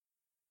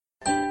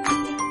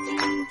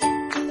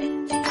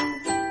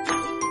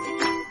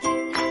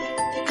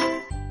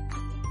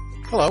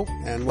Hello,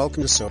 and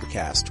welcome to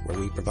Sobercast, where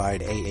we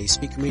provide AA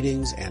speaker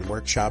meetings and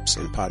workshops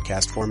in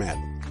podcast format.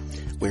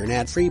 We're an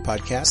ad-free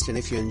podcast, and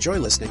if you enjoy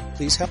listening,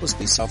 please help us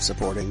be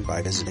self-supporting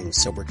by visiting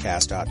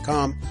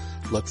Sobercast.com,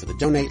 look for the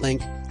donate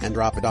link, and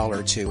drop $1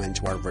 or $2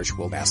 into our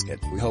virtual basket.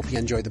 We hope you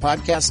enjoy the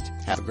podcast.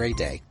 Have a great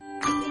day.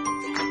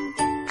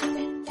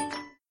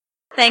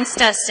 Thanks,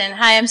 Dustin.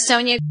 Hi, I'm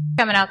Sonia.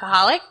 I'm an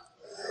alcoholic,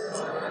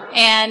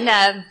 and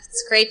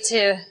it's great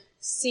to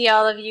see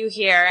all of you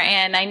here.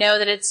 And I know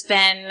that it's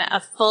been a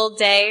full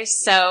day,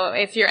 so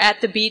if you're at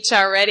the beach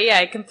already,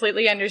 I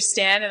completely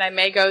understand, and I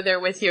may go there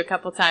with you a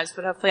couple times,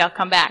 but hopefully I'll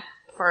come back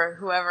for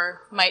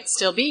whoever might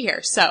still be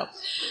here. So,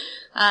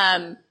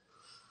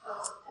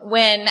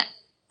 when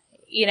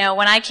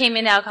I came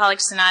into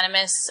Alcoholics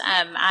Anonymous,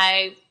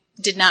 I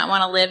did not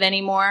want to live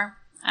anymore.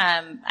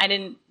 I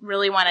didn't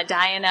really want to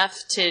die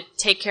enough to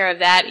take care of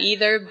that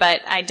either,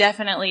 but I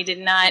definitely did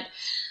not.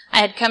 I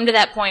had come to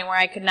that point where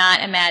I could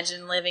not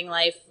imagine living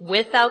life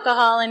with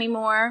alcohol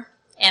anymore,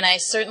 and I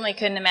certainly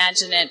couldn't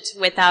imagine it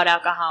without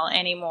alcohol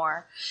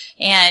anymore.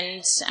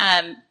 And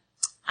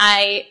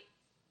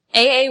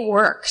AA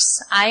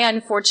works. I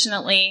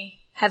unfortunately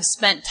have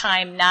spent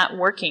time not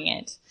working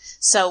it.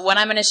 So what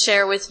I'm going to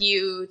share with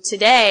you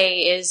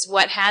today is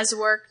what has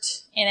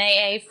worked in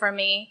AA for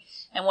me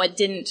and what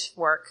didn't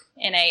work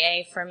in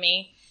AA for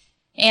me.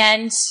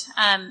 And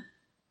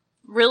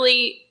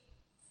really,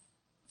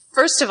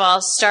 first of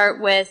all,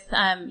 start with,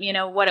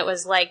 what it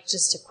was like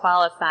just to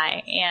qualify.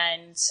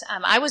 And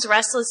I was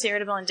restless,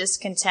 irritable, and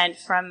discontent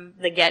from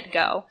the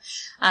get-go.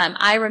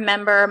 I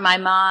remember my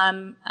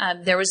mom,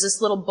 there was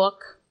this little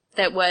book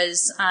that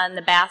was on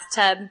the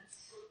bathtub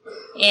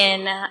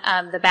in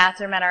the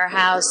bathroom at our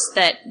house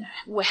that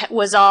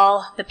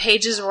the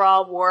pages were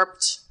all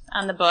warped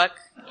on the book,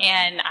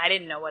 and I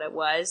didn't know what it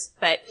was,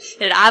 but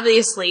it had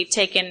obviously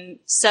taken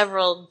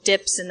several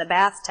dips in the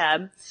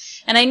bathtub.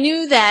 And I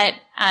knew that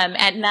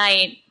at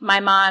night my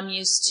mom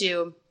used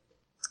to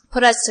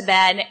put us to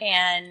bed,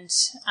 and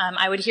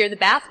I would hear the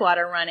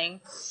bathwater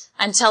running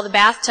until the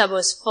bathtub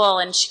was full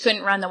and she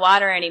couldn't run the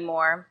water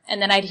anymore,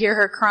 and then I'd hear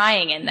her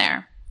crying in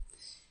there.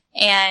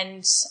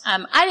 And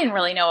I didn't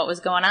really know what was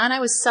going on. I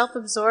was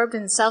self-absorbed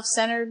and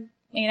self-centered,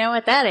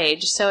 at that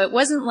age. So it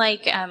wasn't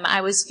like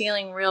I was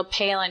feeling real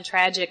pale and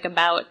tragic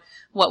about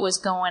what was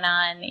going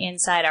on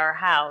inside our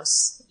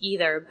house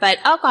either. But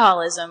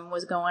alcoholism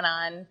was going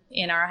on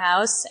in our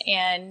house.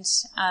 And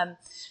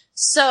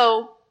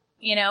so,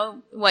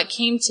 what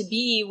came to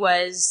be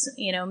was,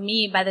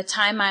 me, by the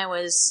time I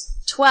was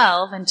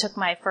 12 and took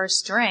my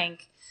first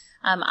drink,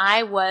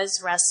 I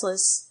was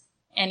restless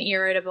and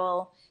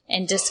irritable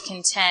and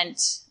discontent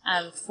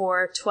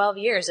for 12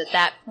 years at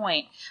that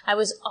point. I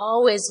was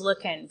always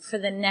looking for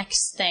the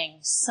next thing,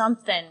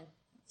 something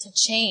to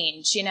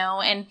change,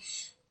 and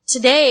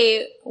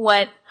today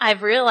what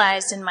I've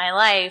realized in my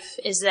life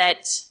is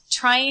that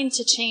trying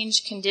to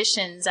change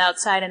conditions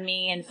outside of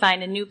me and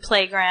find a new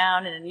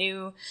playground and a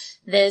new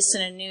this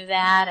and a new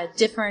that, a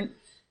different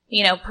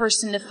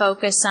person to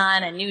focus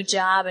on, a new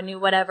job, a new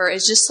whatever,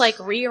 is just like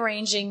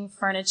rearranging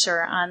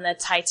furniture on the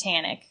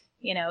Titanic.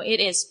 It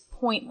is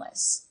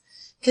pointless.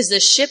 Because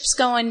the ship's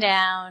going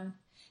down,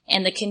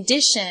 and the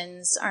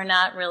conditions are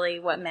not really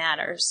what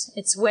matters.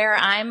 It's where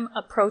I'm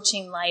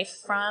approaching life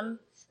from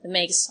that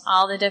makes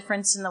all the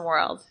difference in the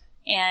world.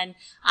 And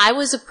I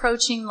was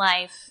approaching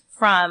life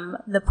from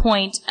the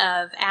point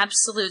of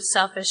absolute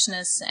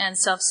selfishness and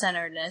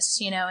self-centeredness.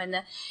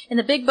 In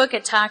the big book,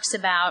 it talks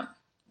about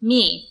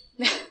me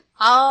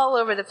all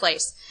over the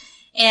place.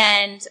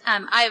 And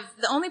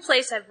the only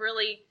place I've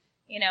really,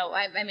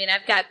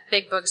 I've got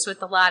big books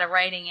with a lot of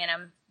writing in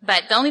them.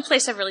 But the only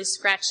place I've really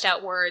scratched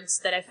out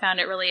words that I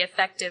found it really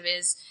effective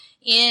is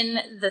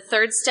in the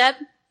third step,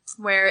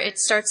 where it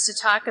starts to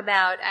talk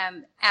about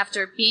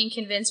after being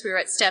convinced. We were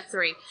at step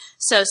 3.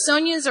 So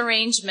Sonia's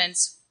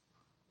arrangements,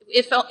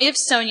 if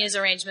Sonia's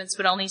arrangements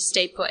would only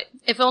stay put,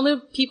 if only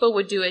people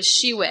would do as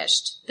she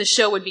wished, the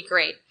show would be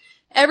great.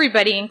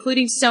 Everybody,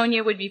 including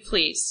Sonia, would be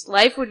pleased.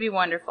 Life would be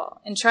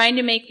wonderful. In trying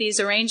to make these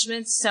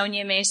arrangements,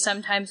 Sonia may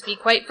sometimes be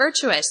quite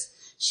virtuous.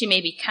 She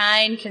may be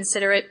kind,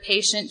 considerate,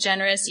 patient,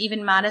 generous,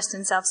 even modest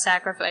and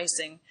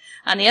self-sacrificing.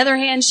 On the other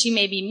hand, she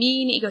may be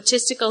mean,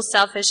 egotistical,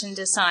 selfish, and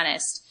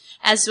dishonest.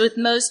 As with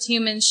most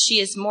humans,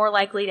 she is more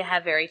likely to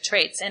have varied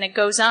traits. And it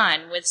goes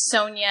on with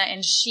Sonia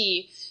and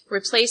she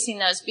replacing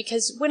those,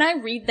 because when I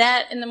read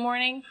that in the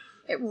morning,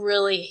 it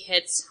really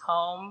hits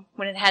home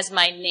when it has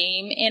my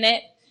name in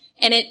it.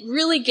 And it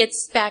really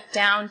gets back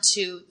down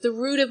to the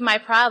root of my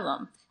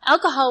problem.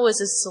 Alcohol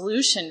was a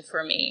solution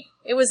for me.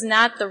 It was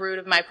not the root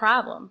of my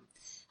problem.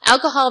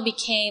 Alcohol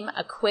became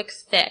a quick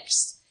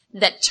fix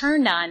that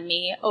turned on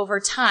me over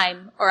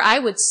time, or I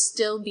would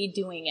still be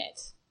doing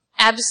it.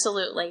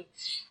 Absolutely.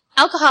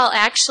 Alcohol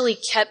actually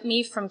kept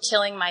me from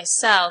killing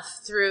myself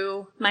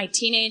through my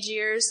teenage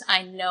years.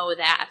 I know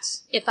that.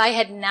 If I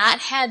had not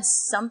had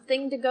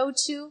something to go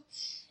to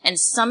and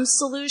some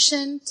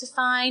solution to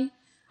find,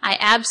 I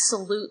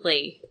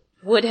absolutely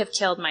would have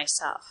killed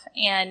myself.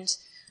 And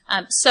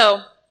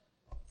so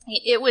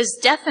it was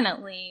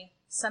definitely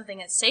something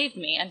that saved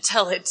me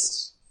until it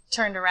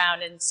turned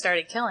around and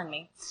started killing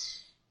me.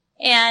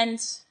 And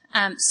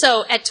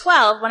so at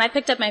 12, when I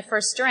picked up my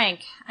first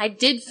drink, I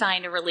did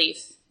find a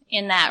relief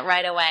in that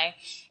right away.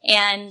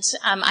 And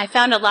I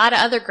found a lot of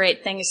other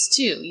great things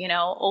too,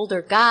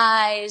 older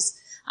guys,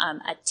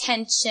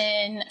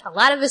 attention, a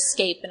lot of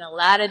escape in a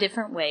lot of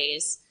different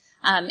ways.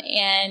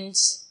 And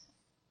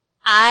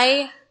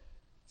I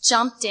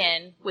jumped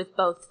in with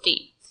both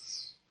feet.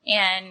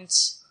 And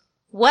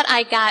what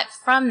I got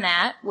from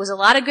that was a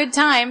lot of good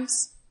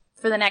times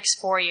for the next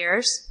 4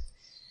 years.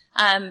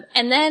 And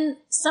then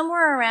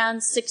somewhere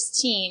around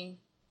 16,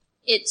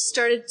 it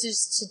started to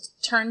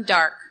turn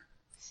dark,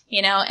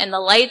 and the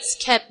lights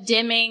kept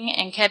dimming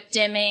and kept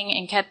dimming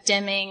and kept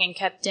dimming and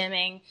kept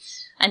dimming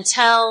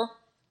until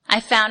I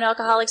found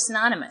Alcoholics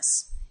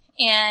Anonymous.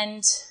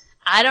 And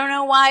I don't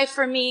know why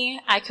for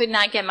me, I could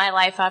not get my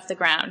life off the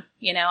ground.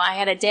 I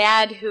had a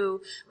dad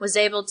who was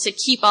able to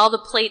keep all the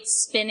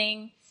plates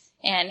spinning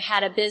and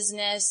had a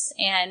business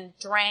and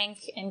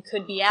drank and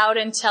could be out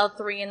until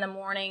 3 a.m.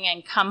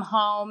 and come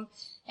home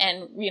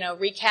and,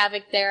 wreak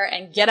havoc there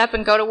and get up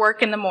and go to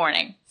work in the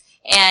morning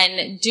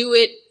and do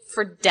it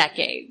for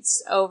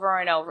decades over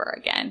and over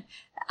again.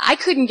 I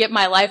couldn't get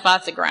my life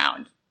off the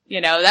ground.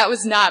 That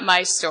was not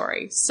my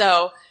story.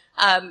 So,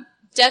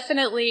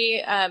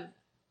 definitely,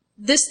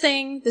 this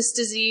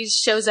disease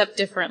shows up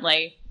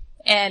differently,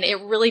 and it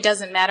really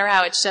doesn't matter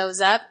how it shows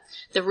up.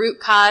 The root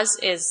cause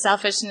is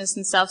selfishness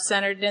and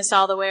self-centeredness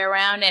all the way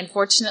around, and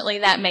fortunately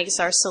that makes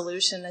our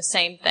solution the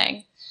same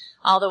thing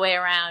all the way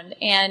around.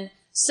 And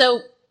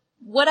so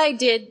what I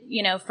did,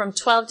 from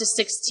 12 to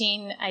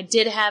 16, I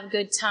did have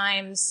good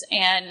times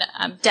and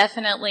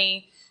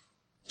definitely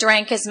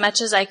drank as much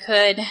as I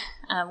could,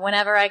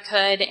 whenever I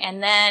could.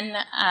 And then,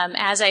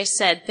 as I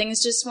said,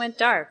 things just went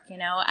dark.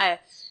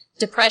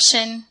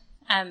 Depression,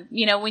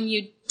 when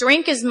you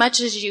drink as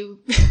much as you...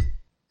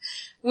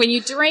 when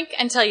you drink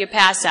until you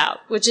pass out,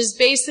 which is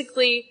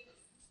basically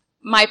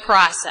my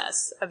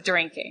process of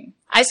drinking.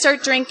 I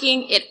start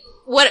drinking.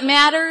 What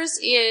matters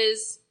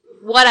is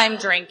what I'm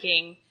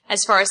drinking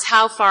as far as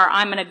how far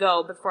I'm going to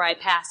go before I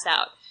pass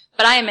out.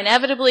 But I am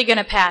inevitably going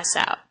to pass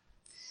out.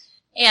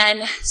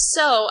 And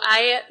so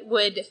I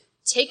would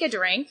take a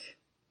drink,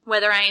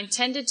 whether I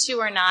intended to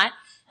or not,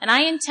 and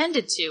I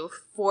intended to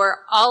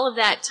for all of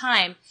that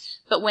time.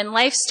 But when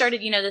life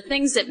started, the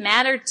things that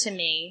mattered to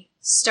me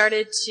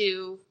started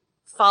to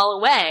fall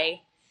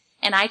away,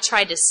 and I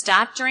tried to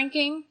stop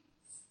drinking.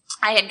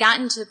 I had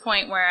gotten to the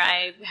point where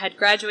I had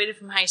graduated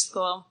from high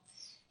school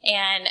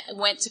and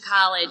went to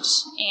college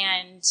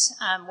and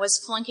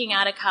was flunking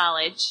out of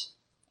college,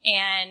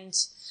 and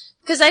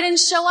because I didn't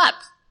show up,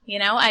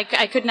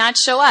 I could not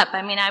show up.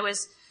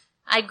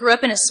 I grew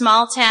up in a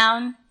small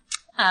town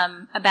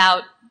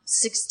about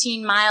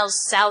 16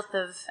 miles south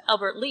of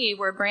Albert Lea,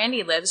 where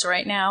Brandy lives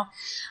right now,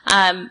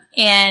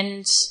 and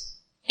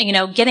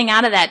getting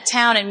out of that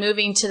town and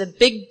moving to the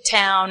big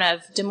town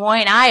of Des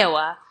Moines,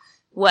 Iowa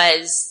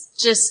was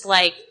just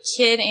like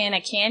kid in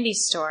a candy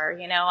store.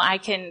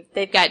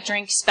 They've got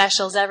drink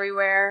specials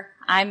everywhere.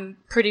 I'm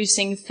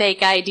producing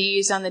fake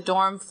IDs on the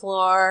dorm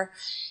floor,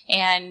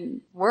 and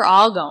we're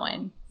all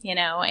going,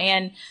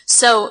 and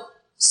so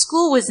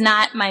school was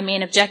not my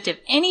main objective.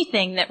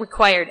 Anything that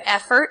required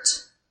effort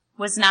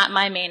was not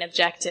my main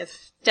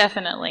objective,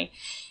 definitely.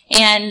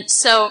 And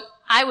so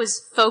I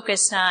was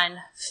focused on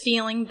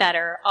feeling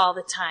better all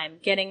the time,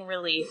 getting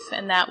relief,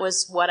 and that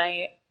was what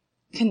I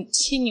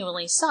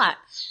continually sought.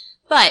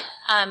 But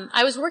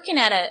I was working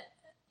at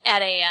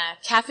a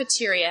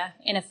cafeteria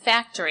in a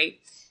factory,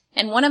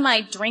 and one of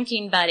my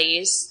drinking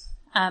buddies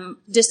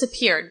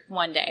disappeared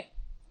one day.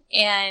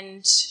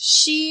 And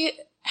she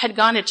had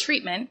gone to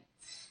treatment,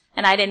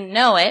 and I didn't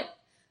know it,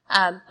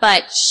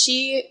 but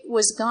she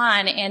was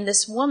gone, and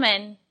this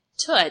woman,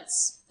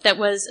 Toots, that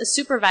was a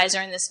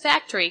supervisor in this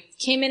factory,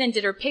 came in and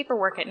did her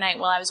paperwork at night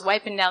while I was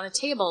wiping down the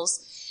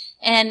tables.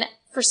 And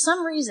for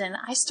some reason,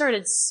 I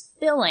started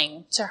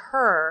spilling to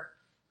her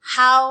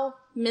how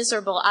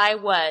miserable I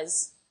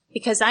was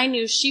because I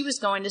knew she was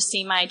going to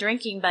see my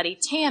drinking buddy,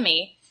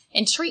 Tammy,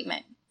 in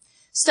treatment.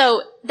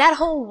 So that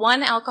whole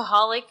one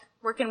alcoholic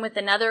working with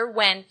another,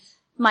 when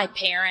my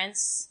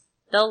parents,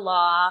 the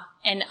law,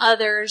 and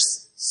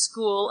others,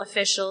 school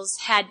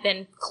officials, had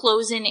been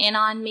closing in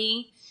on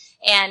me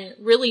and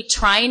really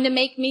trying to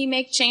make me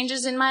make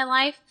changes in my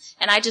life,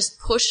 and I just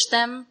pushed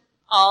them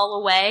all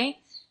away.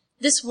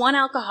 This one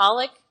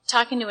alcoholic,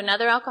 talking to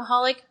another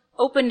alcoholic,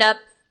 opened up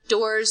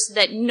doors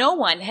that no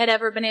one had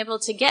ever been able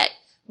to get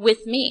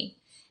with me.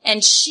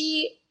 And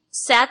she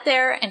sat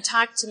there and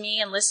talked to me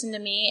and listened to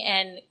me,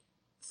 and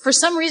for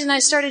some reason I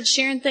started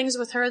sharing things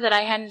with her that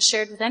I hadn't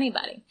shared with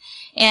anybody.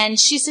 And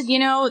she said,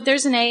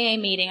 there's an AA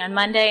meeting on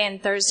Monday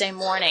and Thursday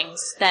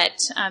mornings that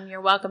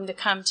you're welcome to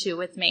come to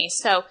with me.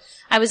 So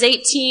I was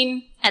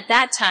 18 at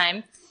that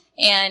time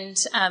and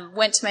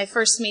went to my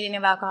first meeting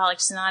of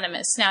Alcoholics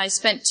Anonymous. Now I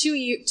spent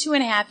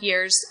 2.5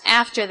 years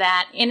after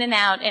that in and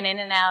out and in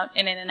and out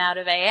and in and out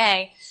of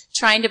AA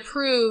trying to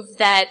prove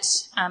that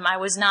I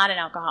was not an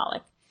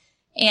alcoholic.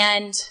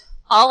 And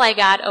all I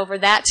got over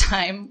that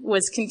time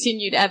was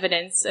continued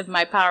evidence of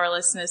my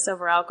powerlessness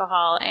over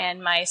alcohol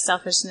and my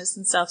selfishness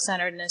and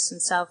self-centeredness and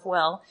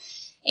self-will.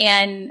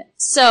 And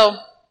so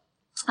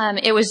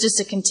it was just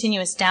a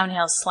continuous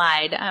downhill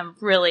slide.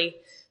 Really,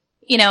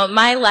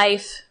 my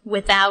life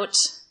without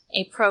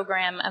a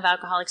program of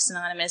Alcoholics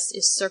Anonymous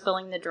is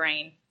circling the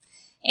drain.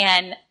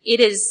 And it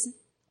is,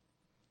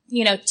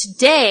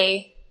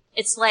 today,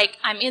 it's like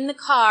I'm in the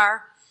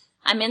car,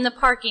 I'm in the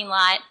parking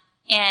lot,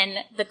 and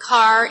the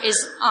car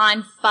is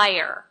on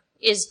fire,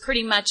 is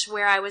pretty much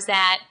where I was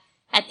at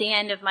the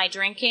end of my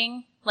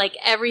drinking. Like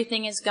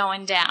everything is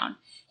going down.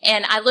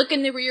 And I look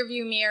in the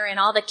rearview mirror and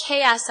all the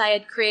chaos I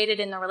had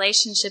created in the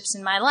relationships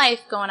in my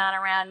life going on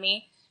around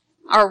me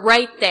are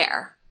right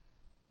there.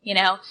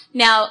 Now,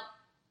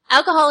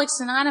 Alcoholics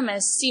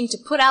Anonymous seem to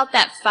put out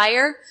that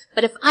fire,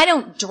 but if I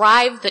don't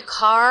drive the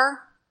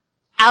car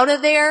out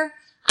of there,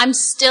 I'm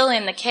still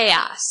in the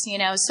chaos,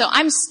 so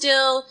I'm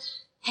still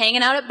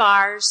hanging out at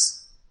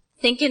bars,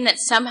 thinking that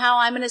somehow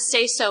I'm going to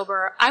stay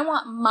sober. I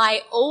want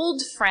my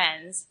old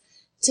friends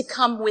to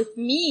come with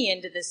me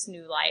into this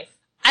new life.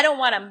 I don't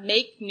want to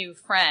make new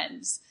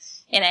friends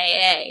in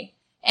AA.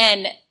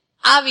 And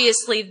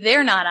obviously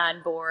they're not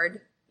on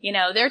board.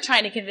 They're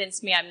trying to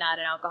convince me I'm not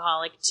an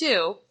alcoholic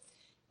too,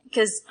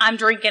 because I'm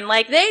drinking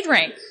like they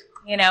drink.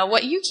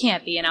 You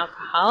can't be an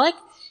alcoholic.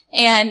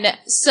 And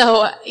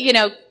so,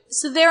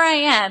 so there I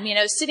am,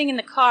 sitting in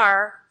the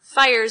car,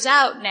 fire's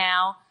out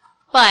now,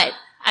 but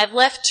I've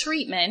left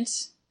treatment.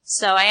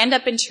 So I end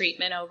up in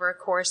treatment over a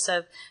course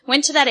of,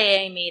 went to that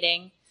AA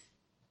meeting,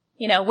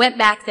 went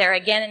back there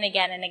again and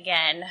again and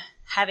again,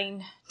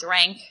 having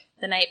drank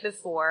the night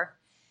before.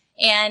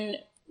 And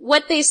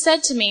what they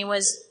said to me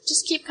was,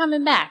 just keep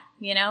coming back,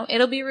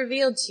 it'll be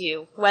revealed to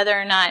you whether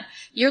or not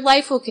your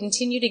life will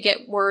continue to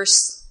get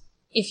worse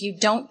if you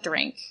don't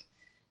drink,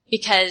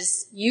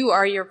 because you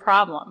are your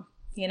problem,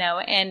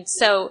 And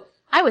so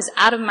I was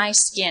out of my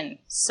skin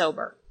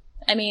sober.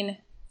 I mean,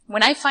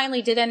 when I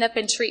finally did end up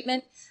in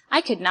treatment,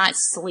 I could not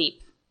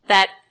sleep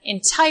that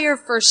entire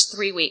first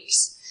 3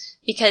 weeks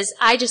because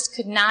I just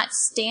could not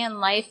stand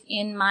life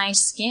in my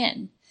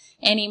skin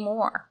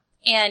anymore.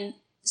 And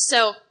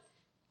so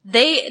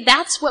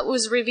that's what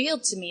was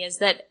revealed to me, is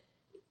that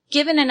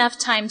given enough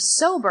time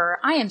sober,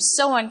 I am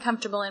so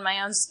uncomfortable in my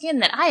own skin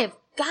that I have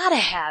got to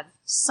have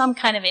some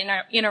kind of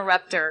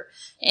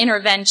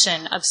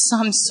intervention of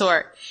some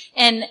sort.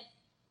 And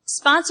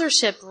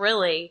sponsorship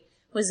really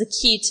was the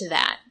key to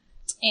that.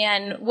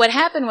 And what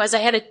happened was I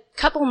had a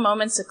couple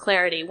moments of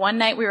clarity. One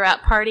night we were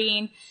out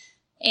partying,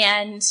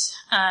 and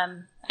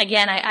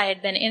again, I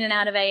had been in and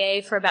out of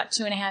AA for about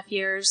 2.5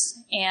 years,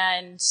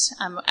 and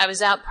I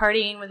was out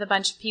partying with a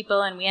bunch of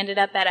people, and we ended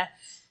up at a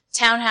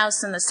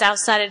townhouse on the south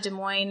side of Des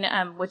Moines,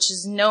 which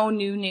is no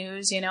new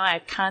news.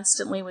 I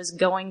constantly was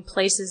going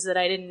places that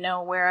I didn't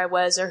know where I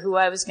was or who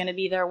I was going to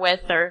be there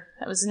with, or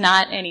that was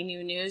not any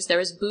new news. There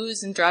was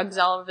booze and drugs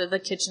all over the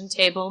kitchen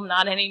table,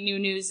 not any new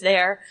news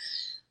there.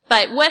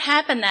 But what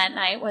happened that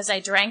night was I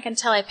drank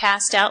until I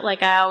passed out,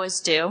 like I always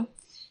do.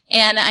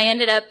 And I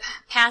ended up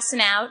passing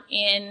out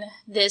in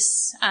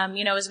this,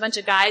 it was a bunch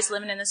of guys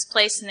living in this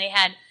place, and they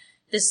had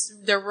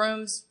their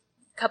rooms,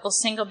 a couple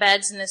single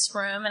beds in this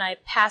room, and I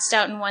passed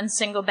out in one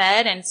single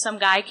bed, and some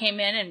guy came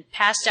in and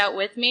passed out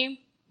with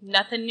me.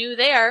 Nothing new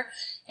there.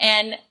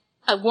 And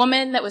a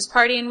woman that was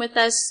partying with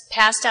us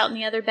passed out in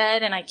the other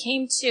bed, and I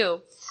came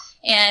to.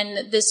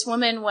 And this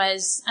woman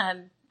was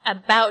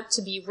about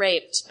to be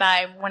raped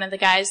by one of the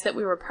guys that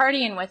we were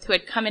partying with who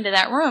had come into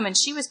that room, and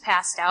she was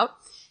passed out.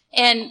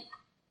 And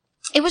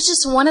it was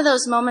just one of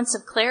those moments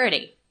of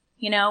clarity,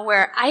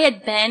 where I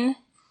had been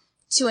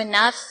to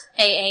enough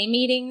AA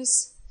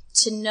meetings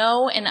to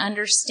know and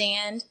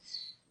understand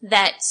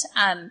that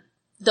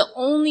the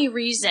only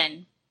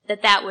reason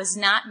that was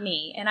not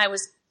me, and I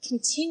was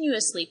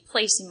continuously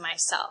placing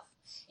myself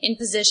in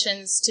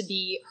positions to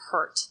be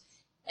hurt,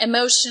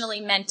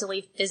 emotionally,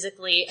 mentally,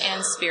 physically,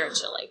 and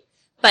spiritually.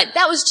 But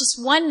that was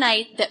just one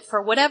night that for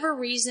whatever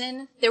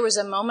reason, there was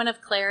a moment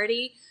of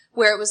clarity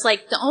where it was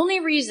like the only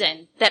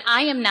reason that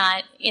I am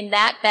not in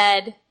that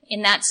bed,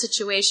 in that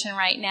situation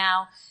right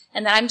now,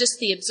 and that I'm just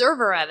the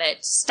observer of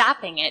it,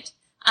 stopping it,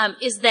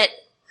 is that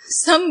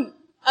some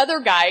other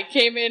guy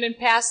came in and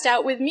passed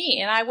out with me,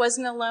 and I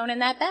wasn't alone in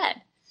that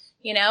bed,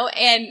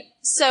 And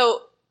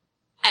so,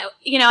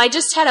 I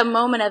just had a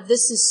moment of,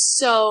 this is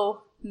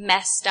so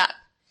messed up,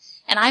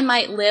 and I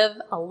might live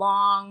a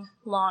long,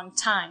 long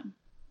time.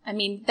 I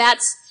mean,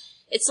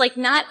 it's like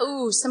not,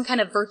 some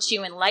kind of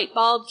virtue and light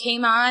bulb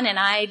came on and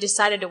I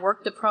decided to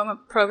work the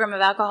program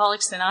of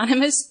Alcoholics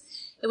Anonymous.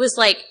 It was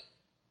like,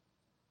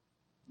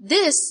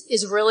 this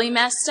is really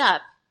messed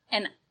up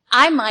and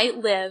I might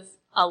live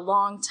a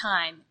long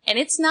time, and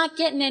it's not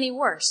getting any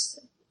worse.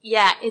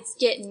 Yeah, it's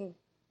getting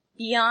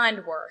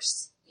beyond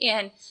worse.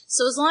 And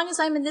so as long as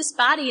I'm in this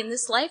body in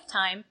this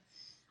lifetime,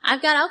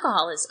 I've got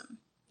alcoholism,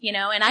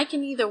 and I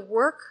can either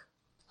work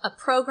a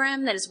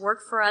program that has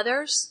worked for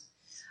others,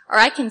 or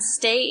I can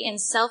stay in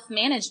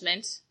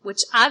self-management,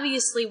 which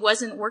obviously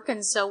wasn't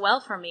working so well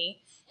for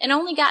me, and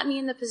only got me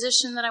in the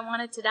position that I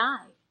wanted to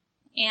die.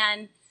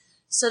 And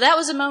so that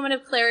was a moment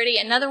of clarity.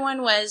 Another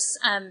one was,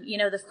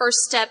 the first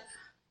step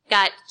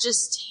got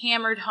just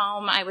hammered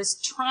home. I was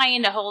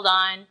trying to hold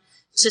on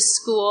to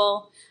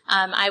school.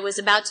 I was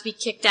about to be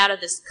kicked out of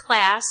this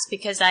class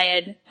because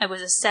I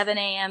was a 7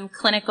 a.m.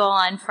 clinical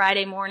on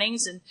Friday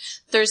mornings, and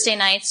Thursday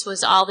nights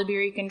was all the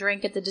beer you can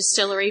drink at the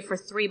distillery for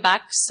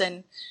 $3.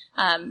 And,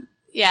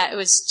 it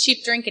was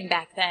cheap drinking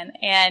back then.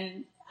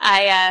 And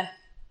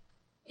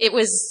it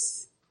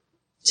was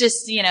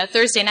just,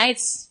 Thursday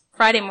nights,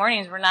 Friday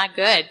mornings were not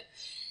good.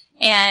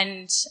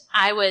 And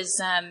I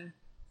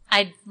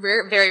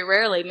very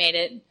rarely made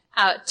it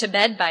out to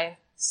bed by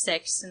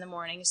 6 in the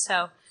morning.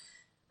 So,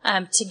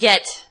 to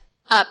get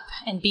up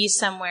and be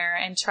somewhere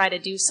and try to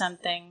do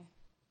something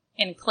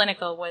in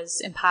clinical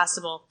was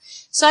impossible.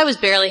 So I was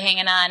barely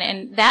hanging on.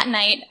 And that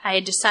night I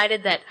had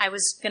decided that I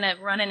was going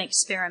to run an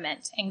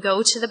experiment and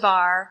go to the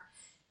bar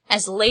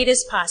as late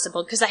as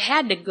possible because I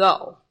had to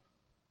go.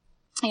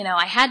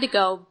 I had to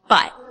go,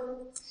 but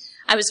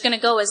I was going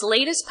to go as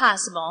late as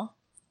possible,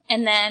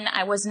 and then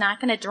I was not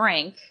going to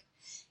drink,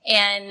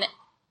 and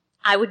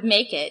I would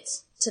make it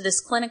to this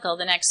clinical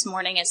the next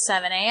morning at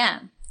 7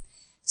 a.m.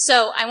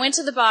 So I went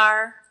to the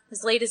bar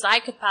as late as I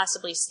could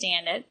possibly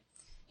stand it,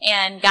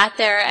 and got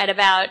there at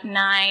about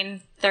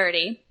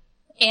 9:30.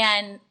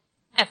 And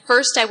at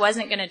first I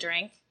wasn't going to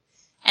drink,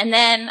 and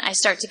then I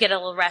start to get a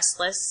little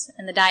restless,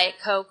 and the Diet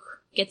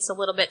Coke gets a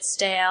little bit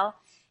stale,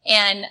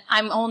 and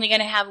I'm only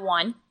going to have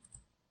one,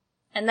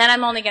 and then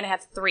I'm only going to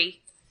have 3.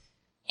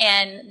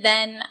 And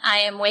then I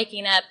am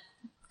waking up,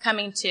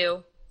 coming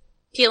to,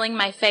 peeling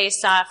my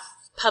face off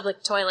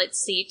public toilet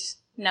seat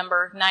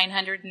number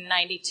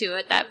 992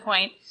 at that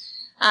point,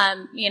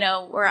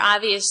 where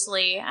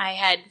obviously I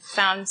had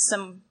found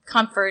some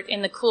comfort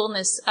in the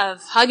coolness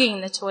of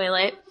hugging the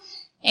toilet.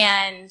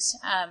 And,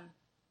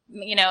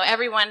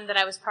 everyone that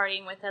I was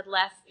partying with had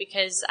left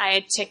because I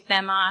had ticked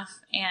them off.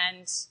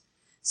 And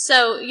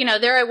so,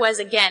 there I was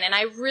again, and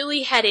I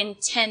really had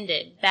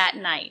intended that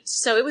night.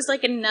 So it was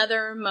like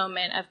another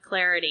moment of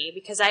clarity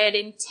because I had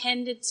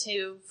intended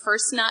to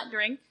first not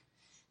drink,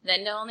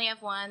 then to only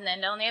have 1,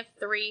 then to only have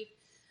 3.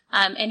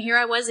 And here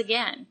I was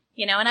again,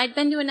 and I'd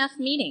been to enough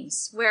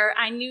meetings where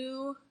I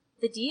knew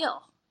the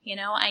deal.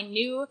 I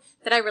knew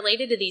that I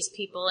related to these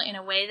people in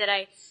a way that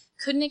I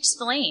couldn't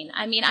explain.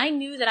 I mean, I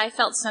knew that I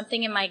felt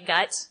something in my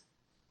gut.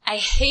 I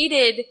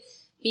hated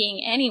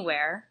being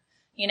anywhere,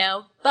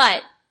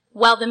 but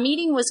while the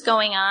meeting was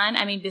going on,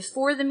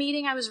 before the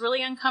meeting I was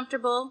really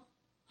uncomfortable.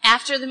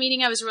 After the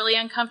meeting I was really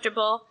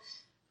uncomfortable.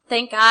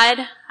 Thank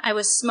God I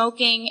was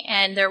smoking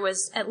and there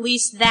was at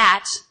least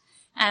that.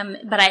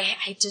 But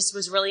I just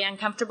was really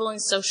uncomfortable in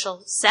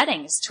social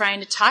settings,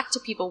 trying to talk to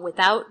people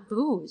without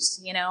booze,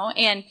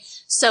 And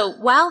so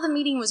while the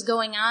meeting was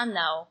going on,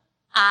 though,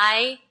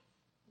 I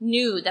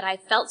knew that I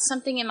felt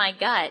something in my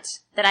gut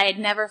that I had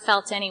never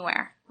felt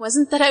anywhere. It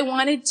wasn't that I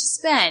wanted to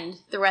spend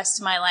the rest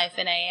of my life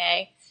in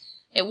AA.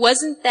 It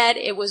wasn't that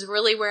it was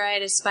really where I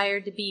had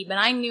aspired to be, but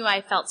I knew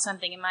I felt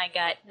something in my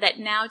gut that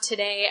now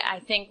today I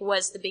think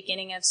was the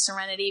beginning of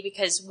serenity,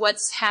 because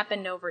what's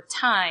happened over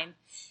time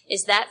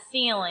is that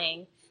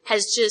feeling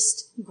has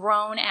just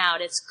grown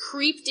out. It's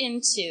creeped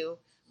into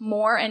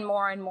more and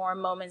more and more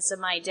moments of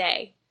my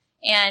day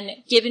and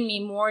given me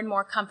more and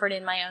more comfort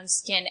in my own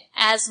skin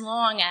as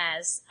long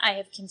as I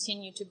have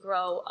continued to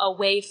grow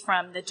away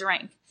from the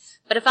drink.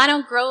 But if I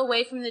don't grow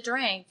away from the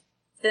drink,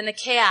 then the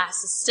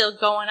chaos is still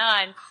going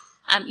on.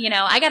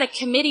 I got a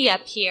committee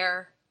up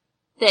here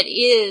that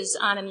is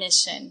on a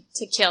mission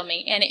to kill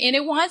me, and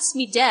it wants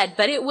me dead,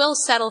 but it will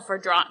settle for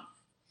drunk.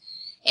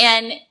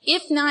 And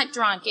if not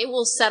drunk, it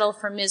will settle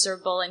for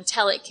miserable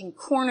until it can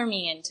corner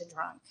me into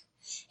drunk.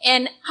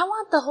 And I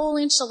want the whole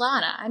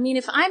enchilada.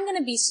 If I'm going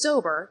to be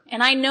sober,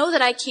 and I know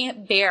that I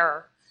can't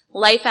bear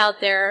life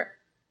out there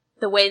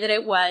the way that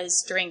it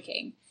was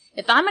drinking,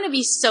 if I'm going to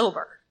be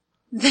sober,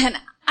 then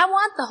I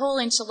want the whole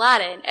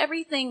enchilada, and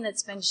everything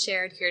that's been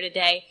shared here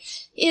today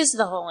is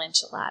the whole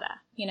enchilada.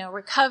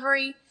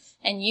 Recovery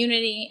and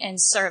unity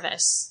and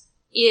service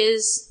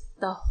is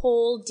the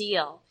whole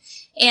deal.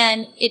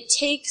 And it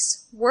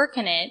takes work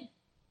in it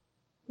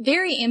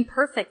very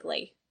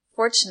imperfectly,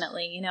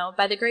 fortunately.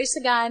 By the grace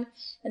of God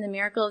and the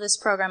miracle of this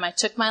program, I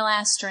took my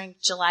last drink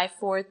July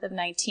 4th of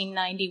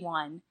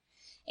 1991.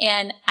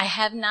 And I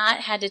have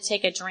not had to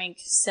take a drink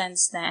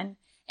since then.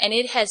 And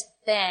it has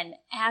been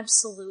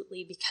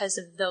absolutely because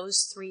of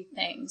those 3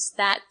 things,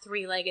 that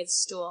 3-legged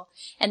stool.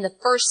 And the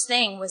first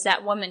thing was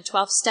that woman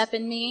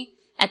 12-stepping me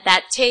at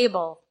that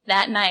table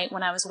that night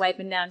when I was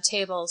wiping down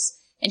tables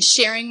and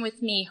sharing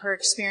with me her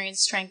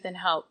experience, strength, and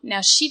hope.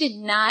 Now, she did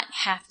not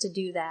have to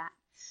do that,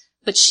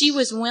 but she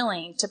was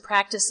willing to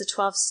practice the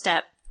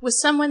 12-step with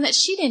someone that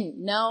she didn't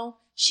know.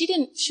 She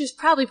was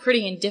probably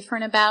pretty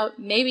indifferent about,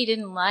 maybe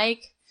didn't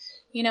like,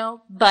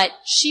 but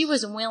she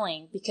was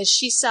willing because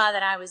she saw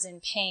that I was in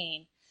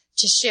pain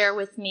to share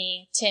with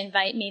me, to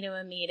invite me to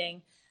a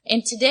meeting.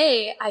 And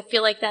today, I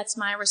feel like that's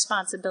my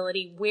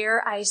responsibility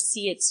where I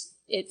see it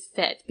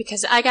fit,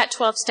 because I got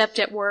 12-stepped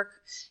at work,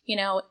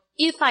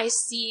 if I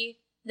see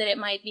that it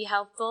might be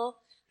helpful,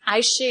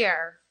 I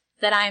share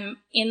that I'm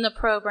in the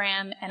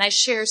program and I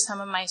share some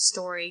of my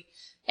story.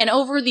 And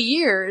over the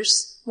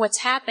years, what's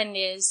happened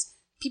is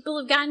people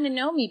have gotten to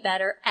know me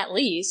better, at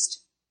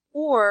least,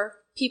 or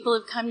people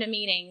have come to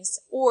meetings,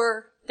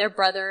 or their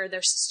brother, or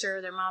their sister,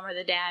 or their mom, or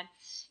their dad,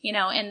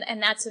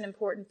 and that's an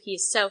important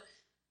piece. So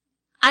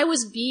I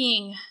was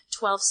being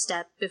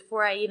 12-step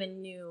before I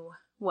even knew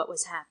what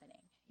was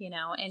happening,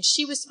 and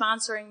she was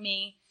sponsoring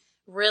me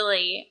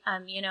really,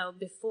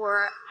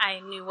 before I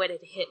knew what had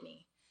hit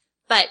me.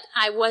 But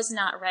I was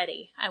not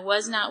ready. I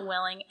was not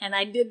willing, and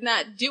I did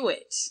not do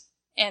it.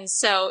 And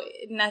so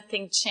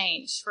nothing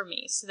changed for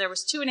me. So there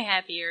was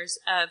 2.5 years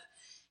of,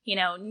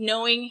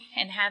 knowing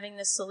and having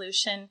the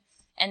solution.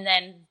 And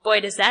then, boy,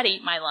 does that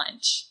eat my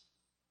lunch.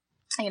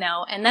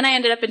 And then I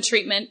ended up in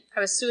treatment. I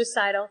was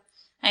suicidal.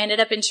 I ended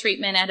up in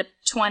treatment at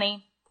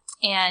 20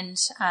 and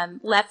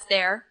left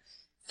there.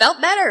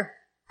 Felt better.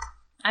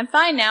 I'm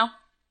fine now.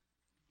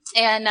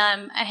 And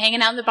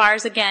hanging out in the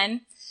bars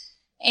again.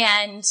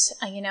 And,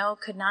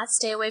 could not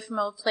stay away from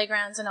old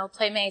playgrounds and old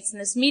playmates.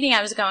 And this meeting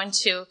I was going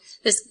to,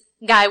 this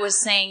guy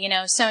was saying,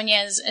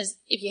 Sonia,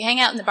 if you hang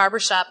out in the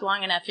barbershop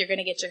long enough, you're going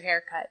to get your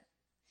hair cut.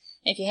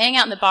 If you hang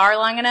out in the bar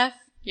long enough,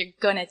 you're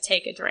going to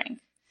take a drink.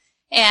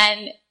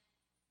 And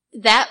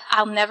that,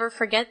 I'll never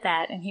forget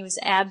that. And he was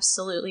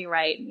absolutely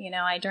right.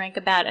 I drank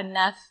about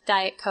enough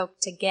Diet Coke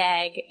to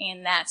gag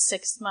in that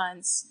 6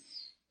 months.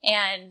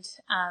 And,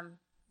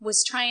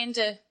 was trying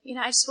to,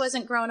 I just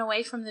wasn't growing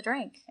away from the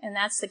drink. And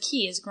that's the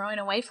key, is growing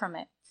away from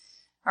it.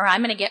 Or I'm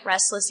going to get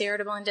restless,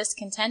 irritable, and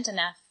discontent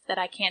enough that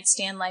I can't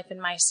stand life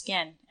in my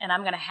skin. And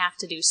I'm going to have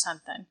to do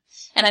something.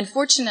 And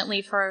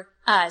unfortunately for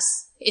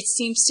us, it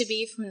seems to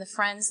be from the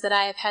friends that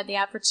I have had the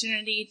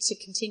opportunity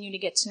to continue to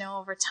get to know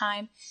over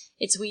time,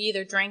 it's we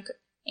either drink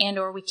and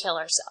or we kill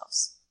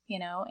ourselves.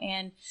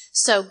 And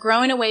so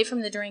growing away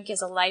from the drink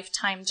is a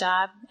lifetime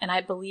job. And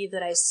I believe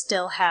that I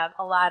still have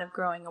a lot of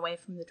growing away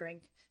from the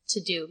drink to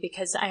do,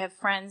 because I have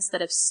friends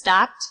that have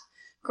stopped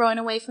growing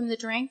away from the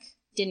drink,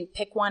 didn't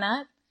pick one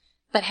up,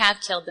 but have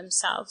killed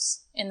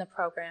themselves in the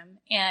program.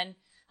 And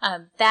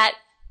that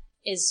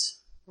is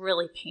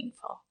really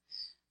painful.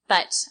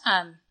 But,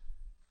 I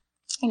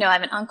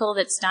have an uncle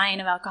that's dying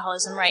of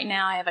alcoholism right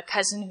now. I have a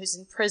cousin who's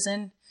in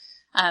prison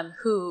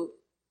who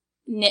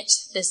knit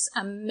this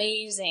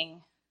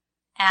amazing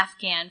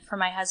Afghan for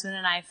my husband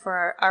and I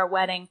for our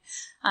wedding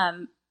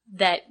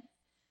that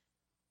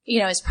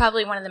is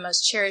probably one of the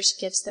most cherished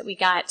gifts that we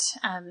got,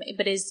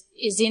 but is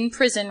in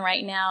prison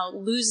right now,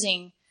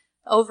 losing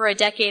over a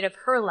decade of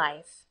her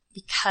life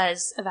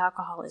because of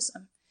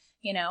alcoholism,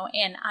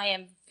 and I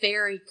am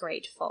very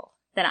grateful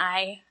that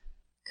I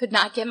could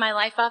not get my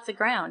life off the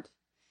ground.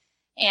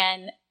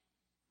 And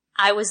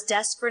I was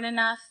desperate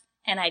enough,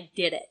 and I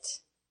did it.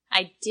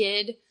 I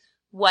did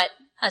what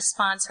a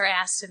sponsor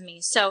asked of me.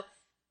 So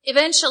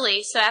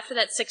eventually, after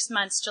that 6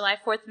 months, July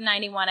 4th of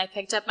 91, I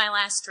picked up my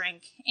last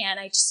drink, and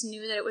I just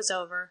knew that it was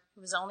over.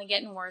 It was only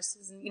getting worse. It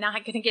was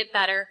not going to get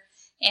better,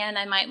 and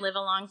I might live a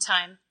long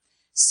time.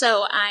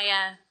 So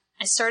I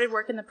started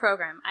working the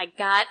program. I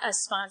got a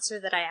sponsor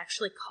that I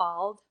actually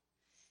called,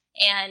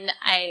 and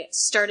I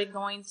started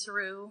going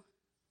through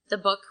the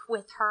book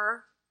with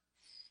her.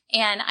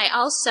 And I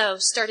also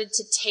started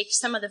to take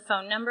some of the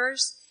phone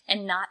numbers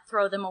and not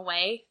throw them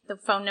away, the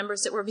phone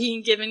numbers that were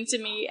being given to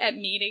me at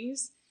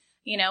meetings,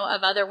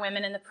 of other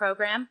women in the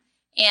program.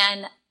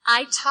 And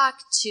I talk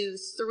to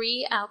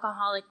 3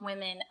 alcoholic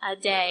women a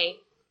day,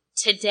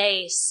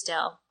 today,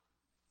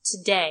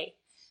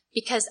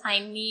 because I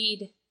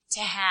need to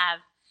have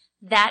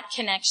that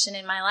connection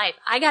in my life.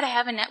 I got to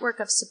have a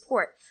network of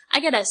support. I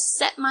got to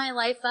set my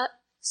life up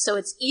so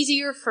it's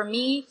easier for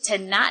me to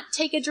not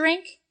take a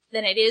drink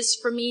than it is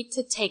for me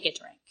to take a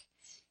drink.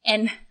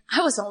 And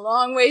I was a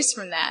long ways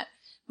from that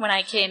when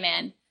I came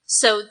in.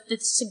 So the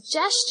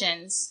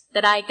suggestions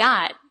that I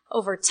got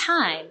over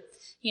time,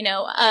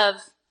 of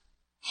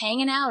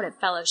hanging out at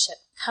fellowship,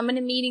 coming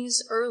to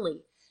meetings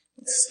early,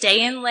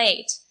 staying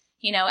late.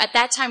 At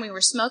that time we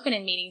were smoking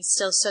in meetings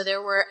still, so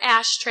there were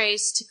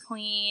ashtrays to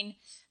clean.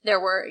 There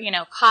were,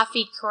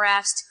 coffee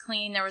carafes to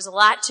clean. There was a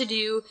lot to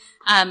do,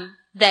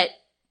 there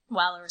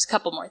was a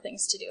couple more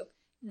things to do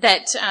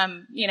that,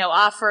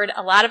 offered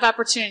a lot of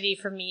opportunity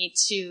for me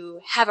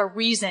to have a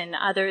reason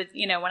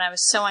when I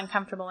was so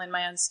uncomfortable in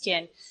my own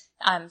skin.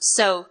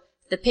 So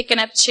the picking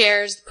up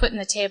chairs, putting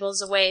the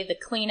tables away, the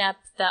cleanup,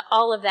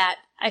 all of that,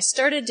 I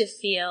started to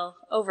feel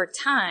over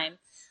time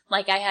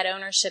like I had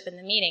ownership in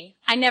the meeting.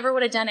 I never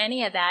would have done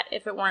any of that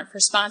if it weren't for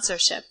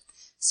sponsorship.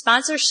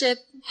 Sponsorship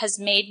has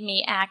made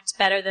me act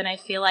better than I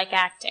feel like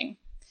acting.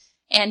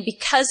 And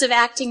because of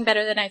acting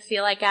better than I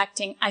feel like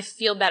acting, I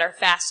feel better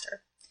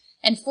faster.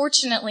 And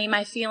fortunately,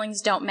 my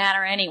feelings don't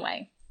matter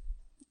anyway.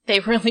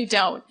 They really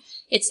don't.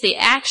 It's the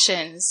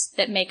actions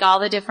that make all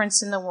the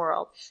difference in the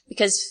world.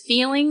 Because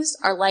feelings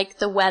are like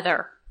the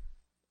weather.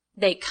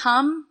 They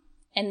come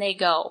and they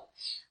go.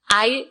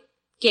 I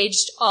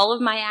gauged all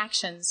of my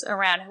actions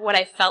around what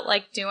I felt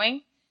like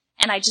doing,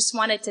 and I just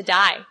wanted to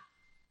die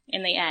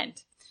in the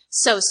end.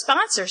 So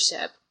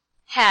sponsorship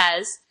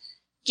has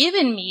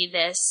given me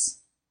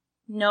this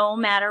no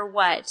matter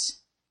what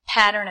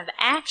pattern of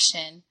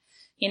action.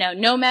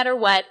 No matter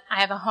what, I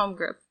have a home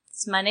group.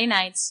 It's Monday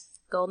nights,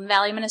 Golden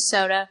Valley,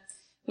 Minnesota.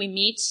 We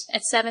meet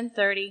at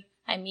 7:30.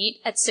 I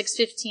meet at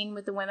 6:15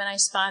 with the women I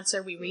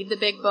sponsor. We read the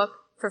big book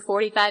for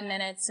 45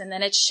 minutes, and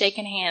then it's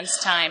shaking hands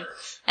time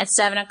at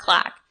 7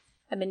 o'clock.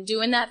 I've been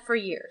doing that for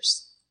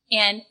years,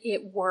 and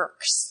it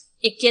works.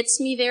 It gets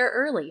me there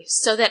early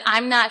so that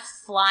I'm not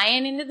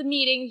flying into the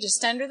meeting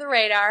just under the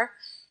radar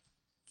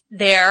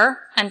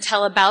there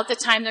until about the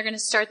time they're going to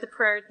start the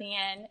prayer at the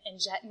end and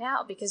jetting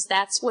out, because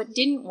that's what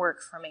didn't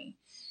work for me.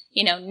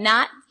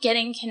 Not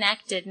getting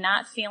connected,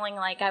 not feeling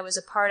like I was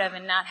a part of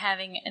and not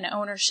having an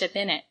ownership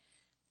in it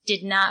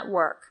did not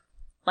work.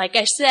 Like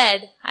I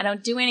said, I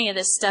don't do any of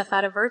this stuff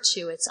out of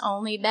virtue. It's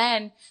only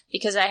been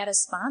because I had a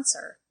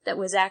sponsor that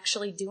was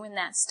actually doing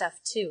that stuff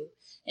too.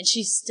 And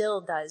she still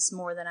does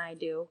more than I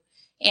do.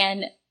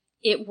 And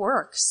it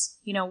works,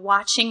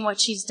 watching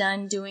what she's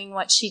done, doing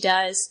what she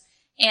does.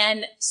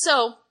 And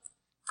so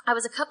I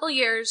was a couple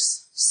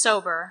years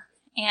sober,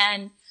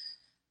 and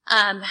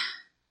I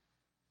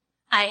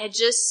had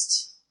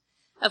just,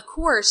 of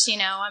course,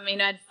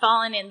 I'd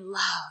fallen in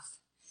love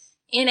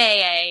in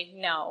AA,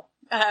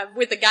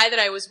 with the guy that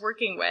I was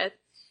working with,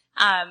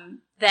 of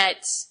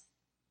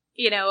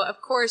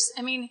course,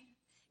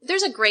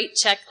 there's a great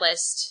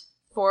checklist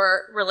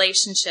for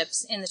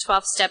relationships in the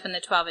 12th step and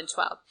the 12 and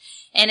 12.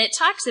 And it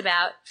talks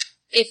about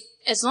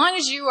as long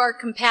as you are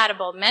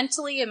compatible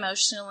mentally,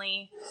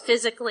 emotionally,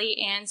 physically,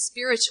 and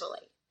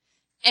spiritually,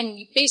 and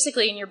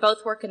you're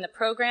both working the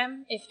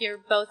program, if you're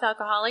both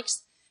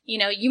alcoholics,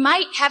 you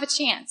might have a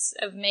chance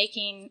of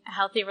making a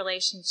healthy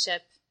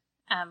relationship,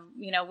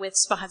 with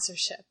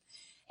sponsorship.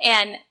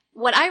 And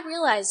what I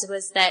realized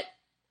was that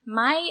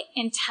my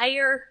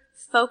entire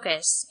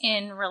focus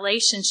in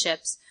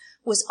relationships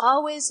was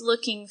always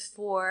looking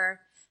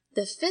for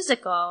the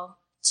physical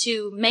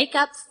to make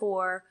up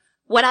for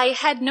what I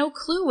had no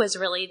clue was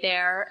really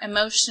there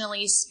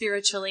emotionally,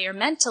 spiritually, or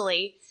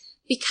mentally,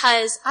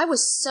 because I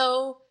was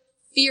so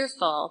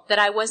fearful that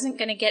I wasn't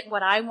going to get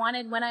what I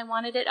wanted when I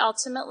wanted it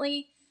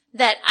ultimately,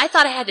 that I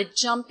thought I had to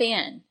jump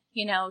in,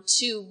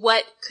 to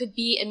what could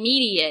be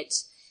immediate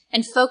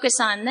and focus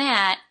on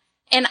that.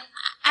 And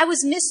I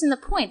was missing the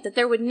point that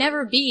there would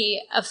never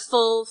be a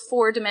full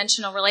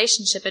 4-dimensional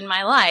relationship in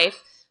my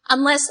life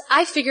unless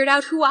I figured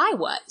out who I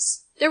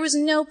was. There was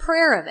no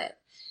prayer of it.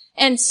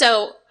 And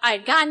so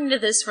I'd gotten into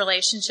this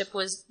relationship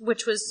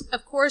which was,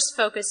 of course,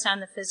 focused on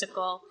the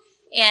physical,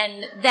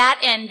 and that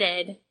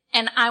ended,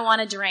 and I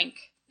want to drink.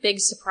 Big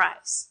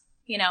surprise.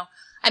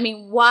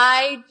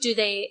 Why do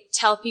they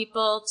tell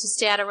people to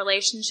stay out of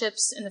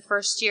relationships in the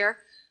first year?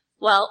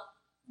 Well,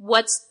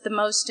 what's the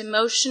most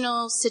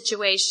emotional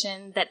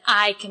situation that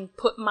I can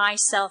put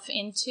myself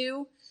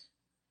into?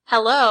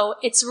 Hello,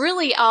 it's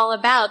really all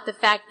about the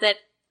fact that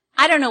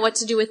I don't know what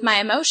to do with my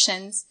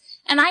emotions,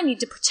 and I need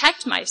to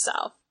protect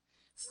myself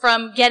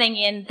from getting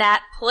in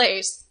that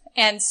place.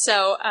 And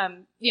so,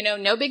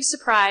 no big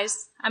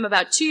surprise. I'm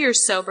about 2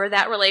 years sober.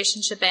 That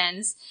relationship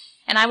ends,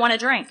 and I want to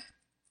drink.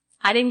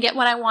 I didn't get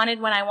what I wanted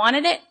when I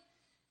wanted it,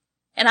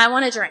 and I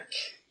want to drink.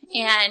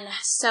 And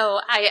so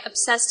I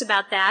obsessed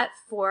about that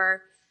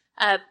for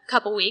a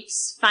couple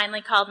weeks,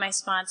 finally called my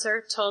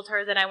sponsor, told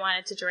her that I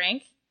wanted to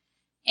drink,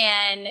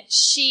 and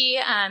she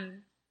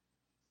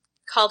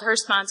called her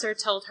sponsor,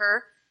 told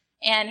her,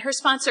 and her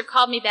sponsor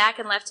called me back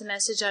and left a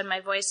message on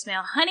my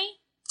voicemail. Honey,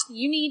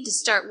 you need to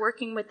start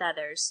working with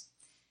others.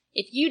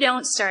 If you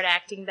don't start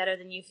acting better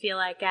than you feel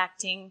like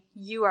acting,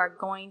 you are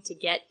going to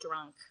get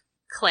drunk.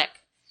 Click.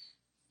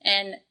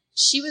 And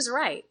she was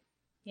right.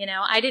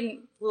 I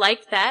didn't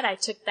like that. I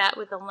took that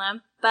with a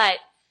lump, but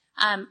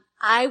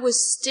I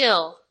was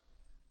still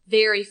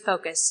very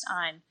focused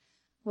on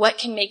what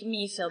can make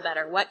me feel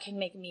better,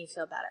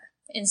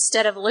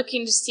 instead of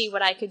looking to see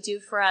what I could do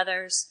for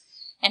others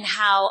and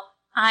how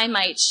I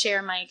might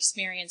share my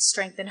experience,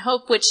 strength, and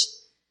hope, which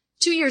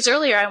 2 years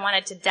earlier I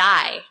wanted to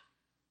die.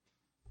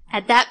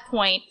 At that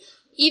point,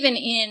 even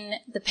in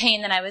the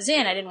pain that I was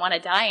in, I didn't want to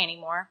die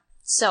anymore.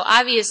 So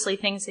obviously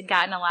things had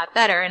gotten a lot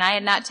better, and I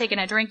had not taken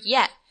a drink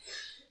yet.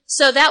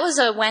 So that was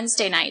a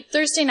Wednesday night.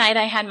 Thursday night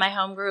I had my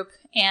home group,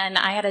 and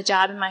I had a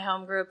job in my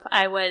home group.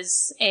 I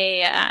was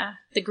the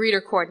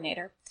greeter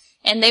coordinator,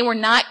 and they were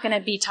not going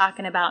to be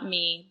talking about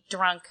me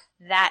drunk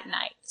that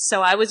night.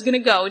 So I was going to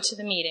go to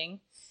the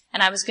meeting,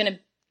 and I was going to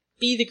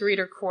be the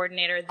greeter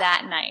coordinator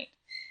that night.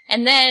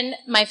 And then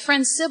my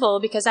friend Sybil,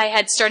 because I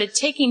had started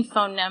taking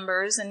phone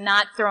numbers and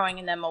not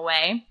throwing them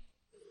away,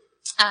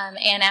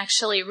 and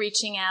actually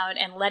reaching out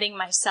and letting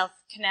myself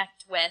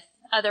connect with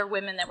other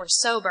women that were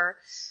sober,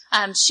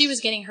 she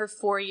was getting her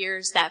 4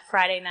 years that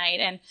Friday night,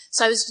 and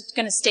so I was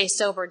going to stay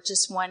sober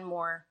just one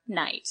more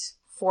night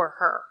for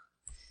her.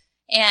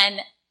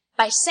 And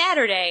by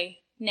Saturday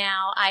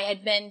now, I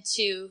had been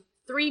to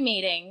 3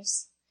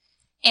 meetings,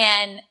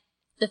 and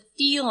the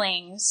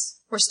feelings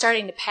were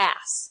starting to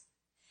pass.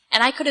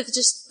 And I could have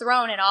just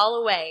thrown it all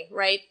away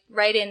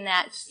right in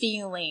that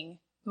feeling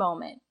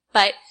moment.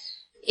 But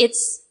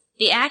it's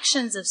the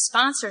actions of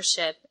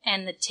sponsorship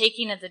and the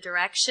taking of the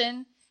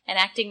direction and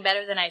acting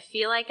better than I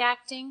feel like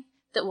acting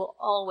that will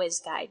always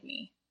guide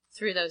me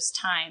through those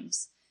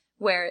times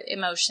where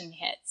emotion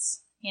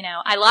hits. You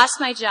know, I lost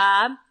my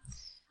job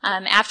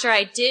after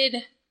I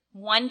did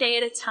one day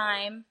at a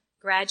time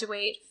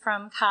graduate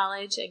from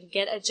college and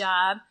get a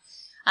job.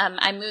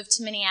 I moved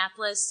to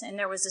Minneapolis, and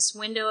there was this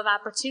window of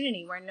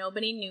opportunity where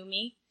nobody knew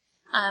me.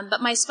 But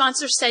my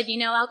sponsor said, you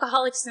know,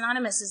 Alcoholics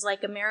Anonymous is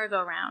like a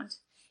merry-go-round.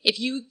 If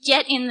you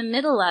get in the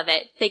middle of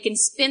it, they can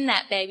spin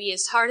that baby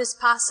as hard as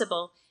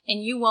possible,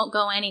 and you won't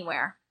go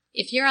anywhere.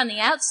 If you're on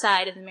the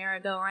outside of the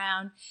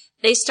merry-go-round,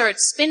 they start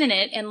spinning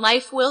it, and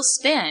life will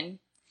spin.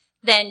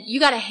 Then you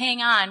got to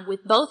hang on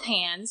with both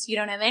hands. You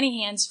don't have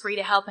any hands free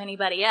to help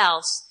anybody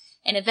else.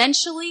 And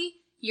eventually,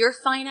 your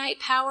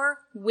finite power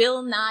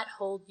will not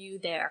hold you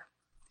there.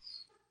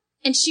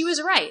 And she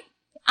was right.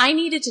 I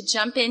needed to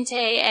jump into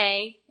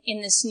AA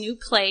in this new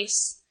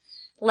place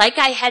like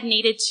I had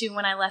needed to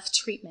when I left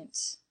treatment.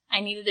 I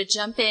needed to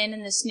jump in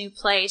this new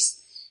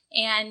place,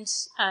 and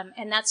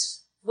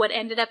that's what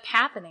ended up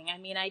happening. I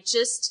mean,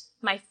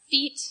 my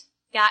feet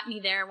got me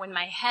there when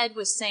my head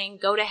was saying,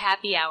 go to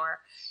happy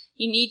hour.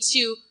 You need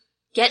to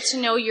get to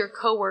know your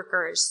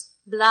coworkers,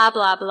 blah,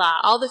 blah, blah,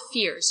 all the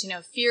fears,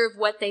 fear of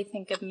what they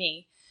think of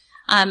me.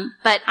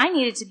 But I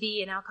needed to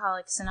be in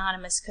Alcoholics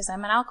Anonymous because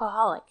I'm an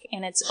alcoholic,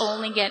 and it's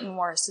only getting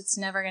worse. It's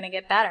never going to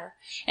get better.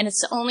 And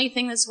it's the only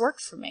thing that's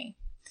worked for me.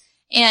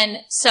 And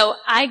so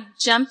I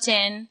jumped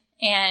in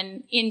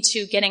and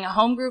into getting a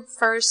home group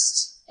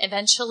first,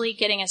 eventually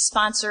getting a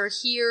sponsor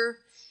here,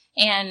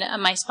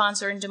 and my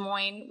sponsor in Des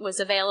Moines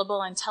was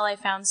available until I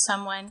found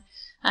someone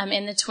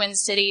in the Twin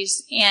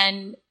Cities,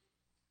 and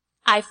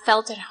I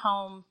felt at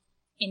home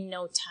in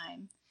no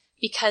time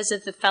because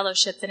of the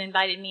fellowship that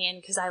invited me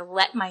in, because I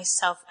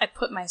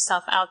put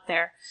myself out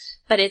there.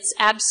 But it's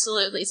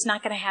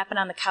not going to happen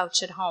on the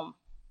couch at home.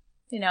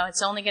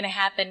 It's only going to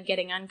happen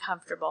getting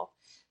uncomfortable,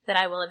 that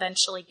I will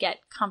eventually get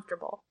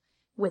comfortable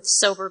with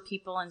sober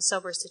people and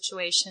sober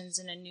situations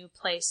in a new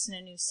place, in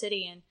a new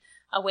city, and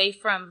away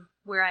from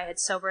where I had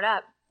sobered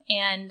up.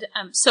 And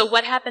so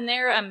what happened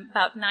there,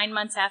 about 9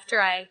 months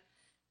after I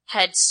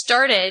had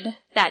started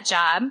that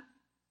job,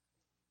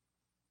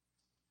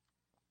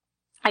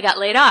 I got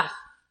laid off.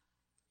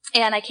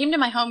 And I came to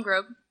my home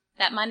group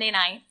that Monday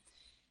night,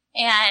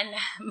 and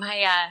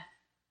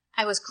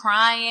I was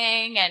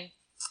crying, and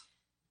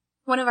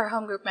one of our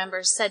home group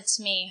members said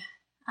to me,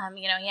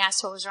 he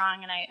asked what was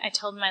wrong, and I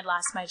told him I'd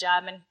lost my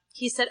job, and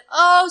he said,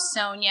 "Oh,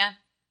 Sonia,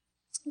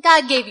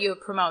 God gave you a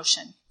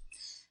promotion."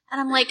 And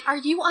I'm like, "Are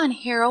you on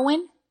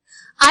heroin?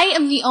 I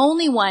am the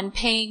only one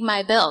paying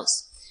my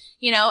bills.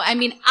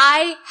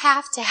 I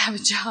have to have a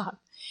job."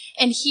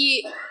 And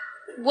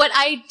what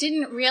I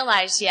didn't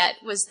realize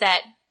yet was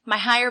that my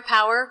higher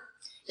power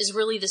is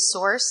really the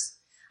source.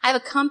 I have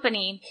a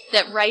company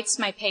that writes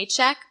my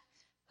paycheck,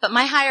 but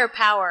my higher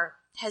power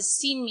has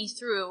seen me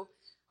through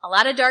a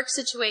lot of dark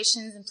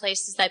situations and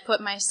places I put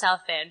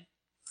myself in.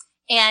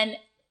 And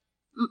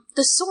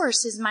the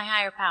source is my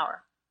higher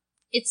power.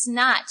 It's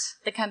not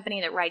the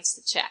company that writes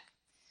the check.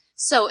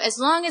 So as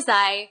long as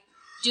I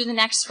do the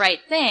next right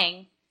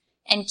thing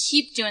and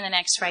keep doing the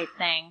next right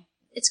thing,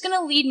 it's going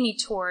to lead me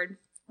toward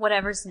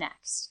whatever's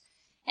next.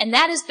 And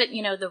that is that,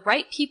 the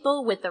right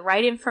people with the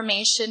right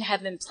information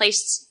have been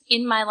placed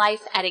in my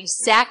life at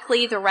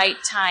exactly the right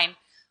time,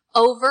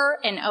 over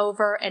and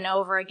over and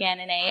over again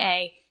in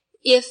AA,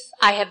 if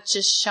I have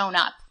just shown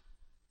up.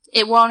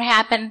 It won't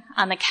happen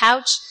on the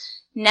couch,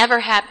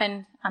 never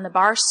happened on the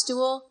bar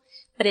stool,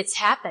 but it's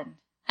happened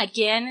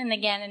again and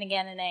again and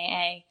again in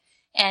AA,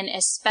 and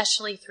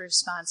especially through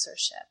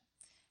sponsorship.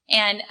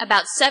 And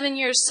about 7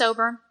 years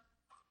sober,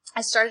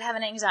 I started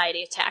having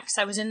anxiety attacks.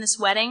 I was in this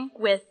wedding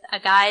with a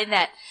guy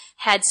that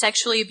had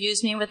sexually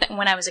abused me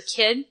when I was a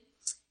kid,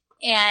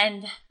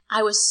 and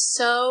I was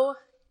so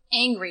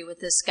angry with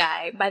this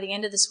guy by the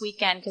end of this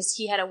weekend because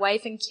he had a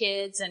wife and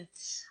kids, and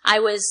I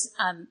was,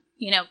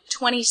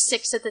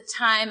 26 at the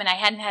time, and I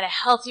hadn't had a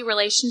healthy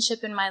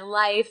relationship in my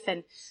life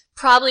and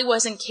probably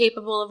wasn't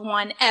capable of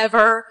one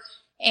ever.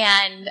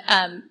 And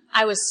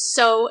I was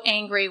so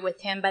angry with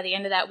him by the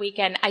end of that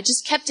weekend. I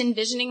just kept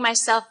envisioning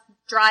myself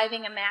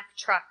driving a Mack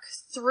truck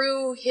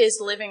through his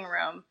living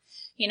room,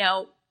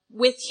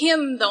 with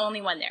him the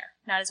only one there,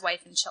 not his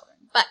wife and children.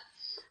 But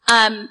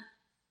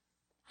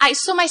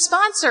so my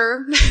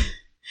sponsor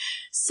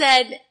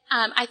said,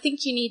 I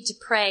think you need to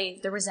pray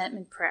the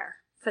resentment prayer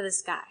for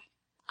this guy.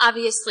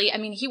 Obviously,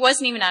 he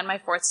wasn't even on my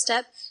fourth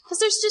step, because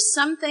there's just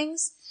some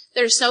things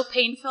that are so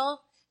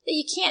painful that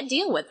you can't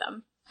deal with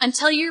them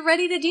until you're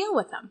ready to deal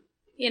with them.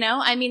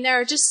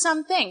 There are just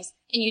some things,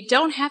 and you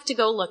don't have to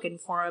go looking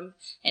for them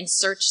and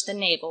search the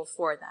navel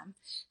for them.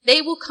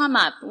 They will come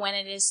up when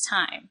it is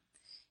time.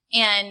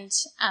 And,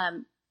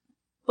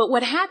 but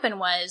what happened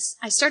was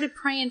I started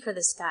praying for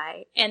this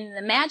guy, and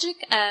the magic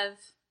of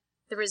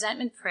the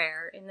resentment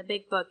prayer in the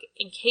big book,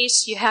 in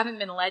case you haven't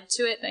been led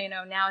to it,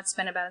 now it's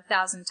been about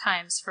 1,000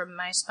 times from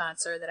my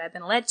sponsor that I've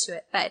been led to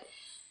it, but,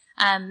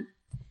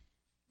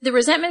 the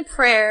resentment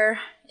prayer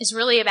is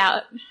really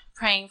about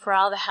praying for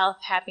all the health,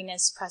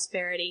 happiness,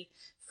 prosperity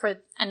for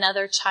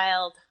another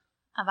child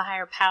of a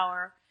higher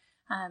power,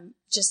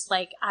 just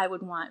like I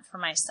would want for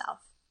myself.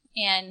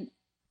 And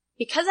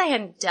because I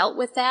hadn't dealt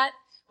with that,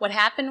 what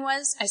happened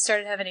was I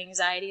started having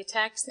anxiety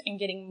attacks and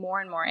getting more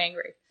and more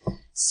angry.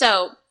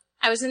 So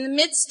I was in the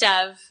midst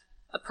of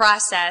a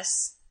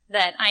process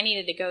that I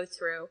needed to go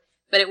through,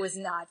 but it was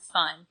not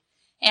fun.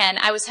 And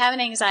I was having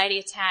anxiety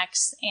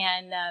attacks,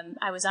 and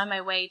I was on my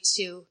way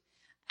to,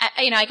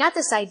 I got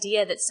this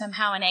idea that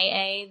somehow in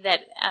AA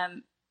that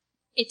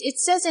it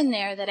says in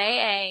there that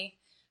AA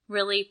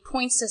really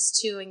points us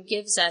to and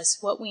gives us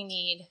what we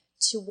need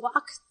to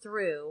walk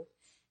through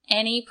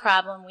any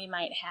problem we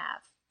might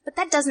have. But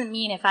that doesn't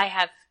mean if I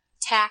have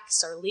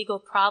tax or legal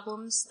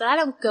problems that I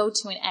don't go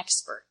to an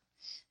expert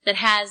that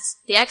has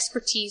the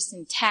expertise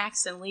in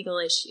tax and legal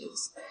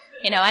issues.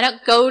 I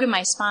don't go to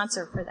my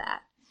sponsor for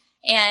that.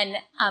 And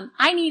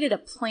I needed a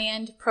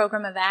planned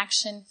program of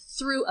action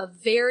through a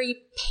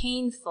very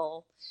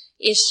painful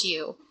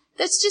issue.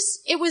 That's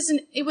just, it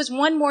was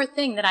one more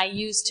thing that I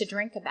used to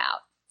drink about.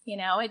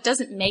 It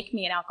doesn't make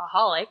me an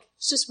alcoholic.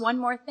 It's just one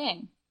more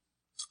thing.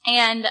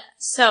 And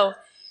so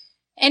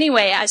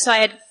anyway, I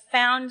had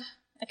found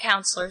a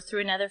counselor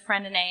through another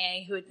friend in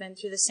AA who had been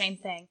through the same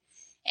thing.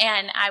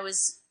 And I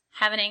was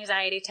having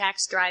anxiety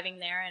attacks driving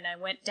there, and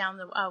I went down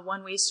the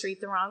one-way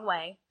street the wrong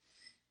way,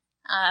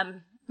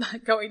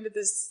 going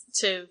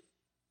to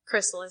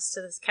Chrysalis,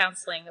 to this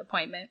counseling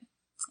appointment.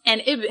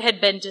 And it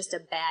had been just a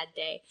bad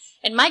day.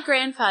 And my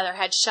grandfather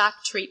had shock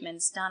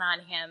treatments done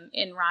on him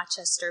in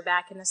Rochester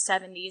back in the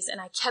 70s,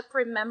 and I kept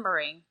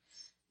remembering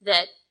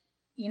that,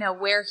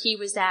 where he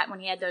was at when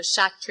he had those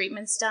shock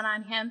treatments done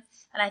on him.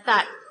 And I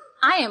thought,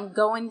 I am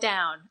going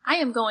down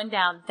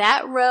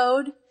that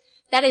road.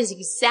 That is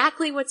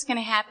exactly what's going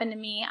to happen to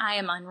me. I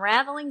am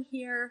unraveling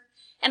here.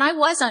 And I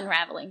was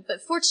unraveling.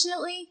 But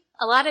fortunately,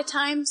 a lot of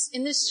times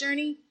in this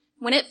journey,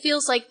 when it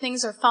feels like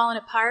things are falling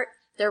apart,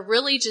 they're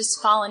really just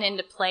falling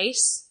into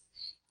place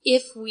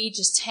if we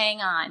just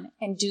hang on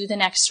and do the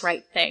next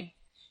right thing.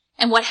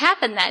 And what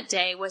happened that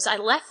day was I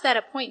left that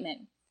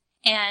appointment,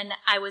 and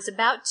I was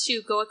about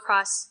to go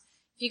across,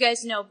 if you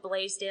guys know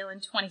Blaisdell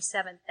and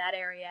 27th, that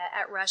area,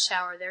 at rush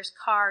hour, there's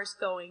cars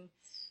going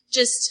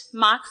just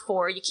Mach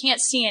 4. You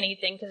can't see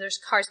anything because there's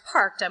cars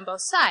parked on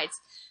both sides.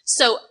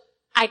 So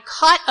I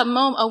caught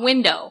a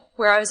window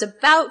where I was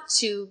about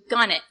to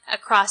gun it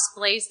across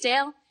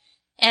Blaisdell,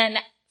 and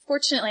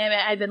fortunately,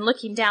 I'd been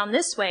looking down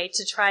this way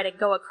to try to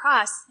go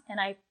across,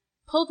 and I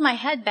pulled my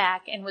head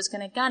back and was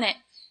going to gun it,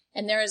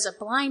 and there is a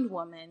blind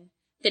woman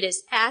that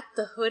is at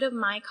the hood of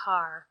my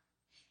car,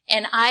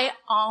 and I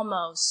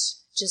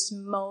almost just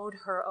mowed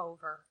her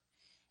over,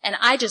 and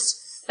I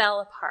just fell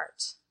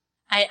apart.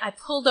 I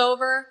pulled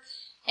over,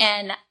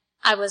 and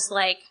I was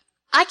like,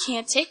 I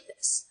can't take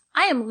this.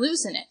 I am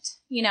losing it.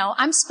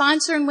 I'm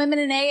sponsoring women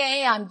in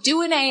AA. I'm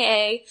doing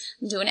AA.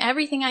 I'm doing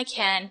everything I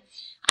can.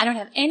 I don't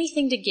have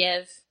anything to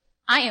give.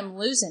 I am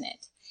losing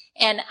it.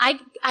 And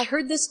I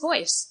heard this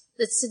voice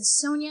that said,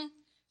 Sonia,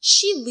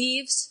 she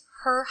leaves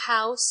her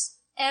house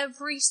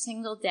every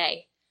single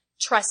day,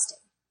 trusting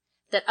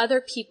that other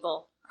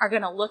people are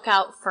going to look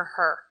out for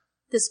her,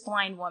 this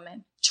blind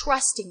woman,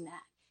 trusting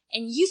that.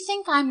 And you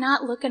think I'm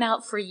not looking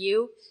out for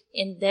you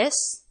in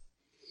this?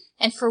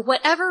 And for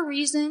whatever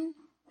reason,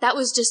 that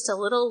was just a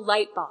little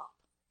light bulb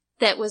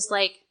that was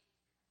like,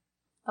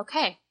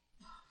 okay,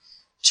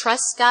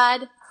 trust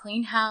God,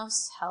 clean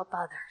house, help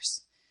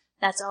others.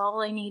 That's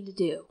all I need to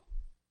do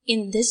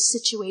in this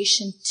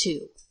situation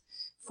too.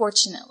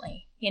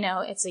 Fortunately,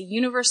 it's a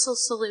universal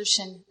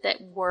solution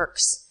that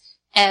works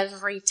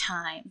every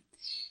time.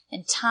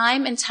 And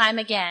time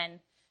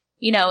again,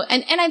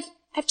 and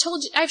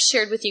I've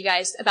shared with you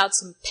guys about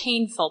some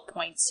painful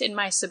points in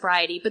my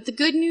sobriety, but the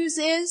good news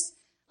is,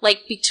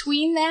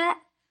 between that,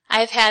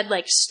 I've had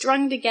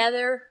strung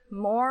together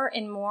more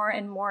and more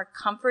and more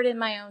comfort in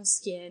my own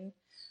skin,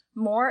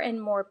 more and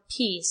more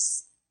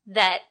peace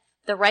that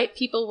the right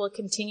people will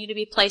continue to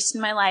be placed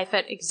in my life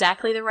at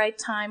exactly the right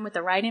time with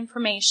the right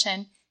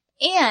information,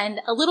 and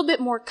a little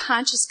bit more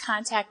conscious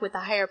contact with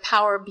the higher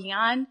power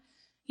beyond,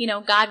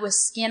 God with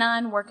skin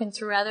on, working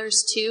through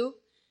others too.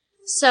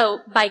 So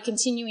by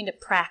continuing to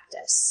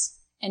practice,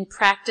 and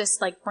practice,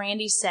 like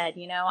Brandy said,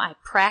 I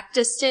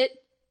practiced it.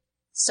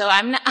 So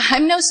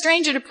I'm no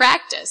stranger to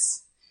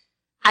practice.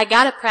 I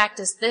gotta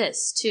practice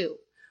this too,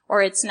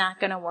 or it's not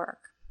gonna work.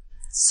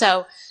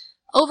 So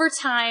over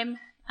time,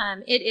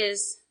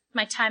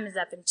 my time is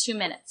up in 2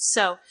 minutes.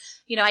 So,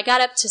 I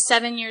got up to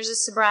 7 years of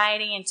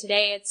sobriety, and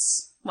today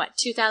it's,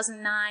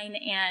 2009,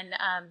 and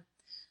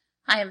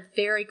I am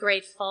very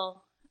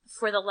grateful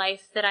for the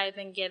life that I've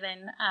been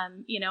given.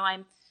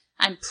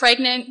 I'm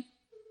pregnant,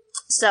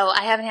 so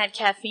I haven't had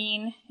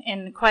caffeine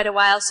in quite a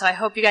while, so I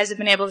hope you guys have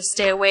been able to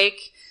stay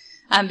awake,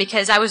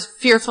 because I was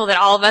fearful that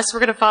all of us were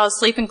going to fall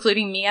asleep,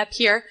 including me up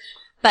here.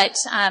 But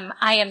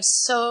I am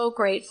so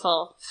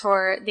grateful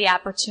for the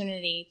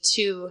opportunity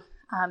to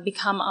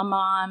become a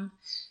mom,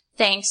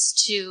 thanks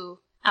to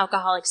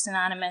Alcoholics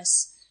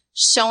Anonymous,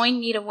 showing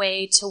me the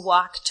way to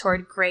walk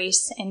toward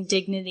grace and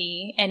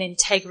dignity and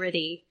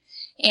integrity.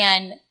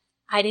 And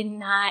I did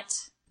not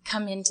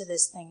come into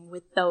this thing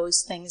with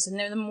those things. And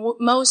they're the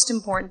most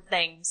important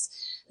things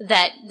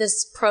that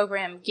this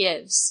program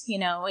gives,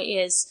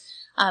 is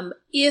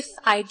if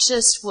I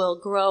just will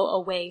grow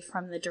away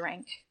from the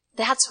drink.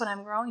 That's what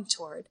I'm growing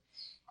toward.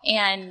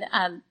 And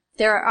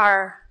there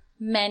are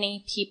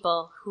many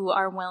people who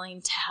are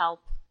willing to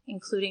help,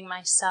 including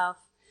myself.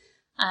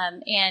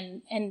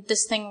 And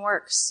this thing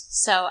works.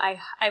 So I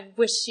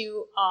wish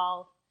you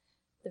all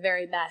the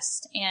very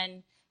best.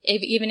 And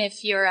even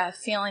if you're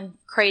feeling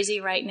crazy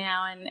right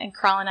now and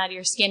crawling out of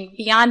your skin,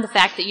 beyond the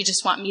fact that you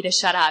just want me to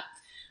shut up,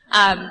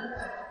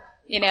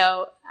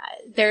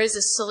 there is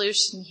a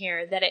solution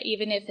here that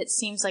even if it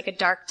seems like a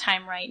dark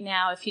time right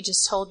now, if you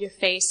just hold your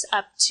face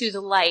up to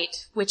the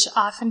light, which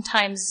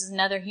oftentimes is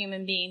another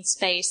human being's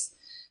face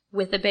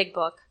with a big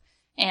book,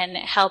 and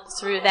help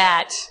through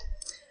that.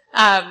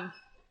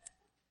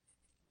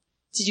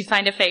 Did you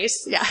find a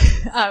face? Yeah.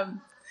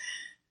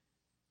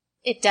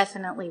 It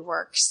definitely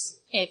works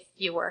if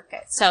you work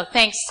it. So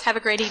thanks. Have a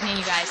great evening,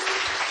 you guys.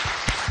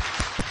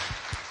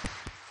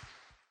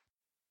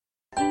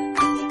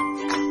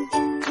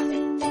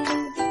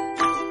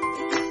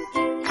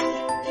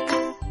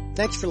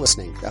 Thanks for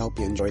listening. I hope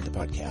you enjoyed the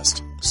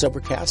podcast.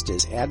 Sobercast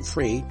is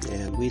ad-free,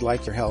 and we'd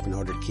like your help in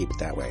order to keep it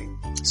that way.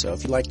 So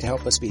if you'd like to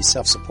help us be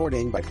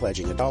self-supporting by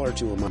pledging $1 or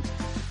 $2 a month,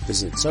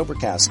 visit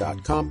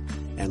Sobercast.com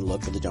and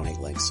look for the donate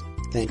links.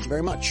 Thank you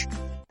very much.